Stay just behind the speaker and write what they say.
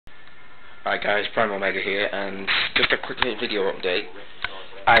Hi guys, Prime Omega here, and just a quick little video update.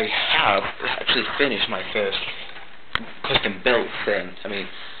 I have actually finished my first custom built thing.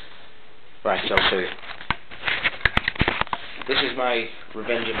 Right, I'll show you. This is my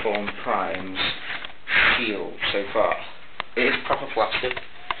Revenge of Fallen Prime's shield so far. It is proper plastic.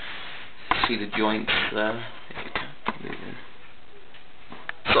 See the joints there? If you can move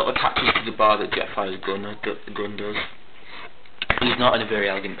in. Sort of attaches to the bar that Jetfire's gun does. He's not in a very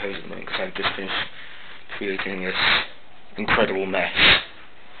elegant pose at the moment because I've just finished creating this incredible mess.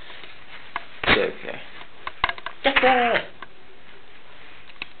 So, yeah. Yeah.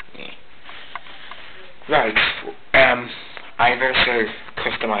 Right, I've also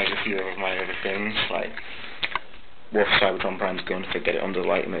customized a few of my other things, like Wolf Cybertron Prime's gun, if I get it under the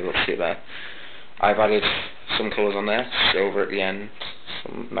light, maybe we'll see it there. I've added some colours on there, silver at the end,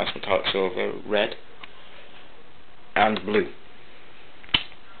 some nice metallic silver, red, and blue.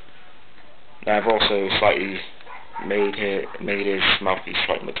 Now I've also slightly made his mouthpiece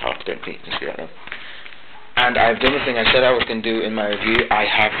slightly metallic, I don't think you can see that now. And I've done the thing I said I was going to do in my review. I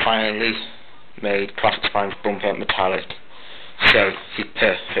have finally made Classic Prime's bumper metallic. So he's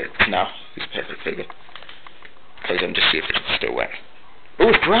perfect now. He's a perfect figure. Close him to see if it's still wet. Oh,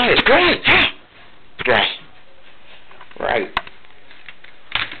 it's dry, it's dry! It's dry. Right.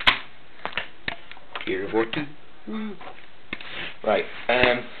 Here of water. Right,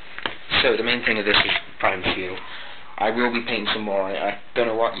 so the main thing of this is Prime Shield. I will be painting some more on it. I don't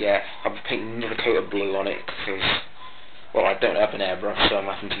know what yet. I'll be painting another coat of blue on it because, well, I don't have an airbrush, so I'm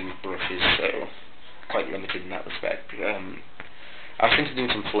having to use brushes, so quite limited in that respect. I was thinking of doing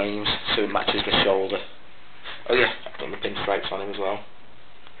some flames so it matches the shoulder. Oh yeah, I've done the pinstripes on him as well.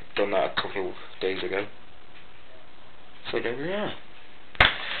 I've done that a couple of days ago. So there we are.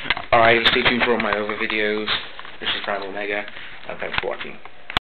 Alright, stay tuned for all my other videos. This is Prime Omega, and thanks for watching.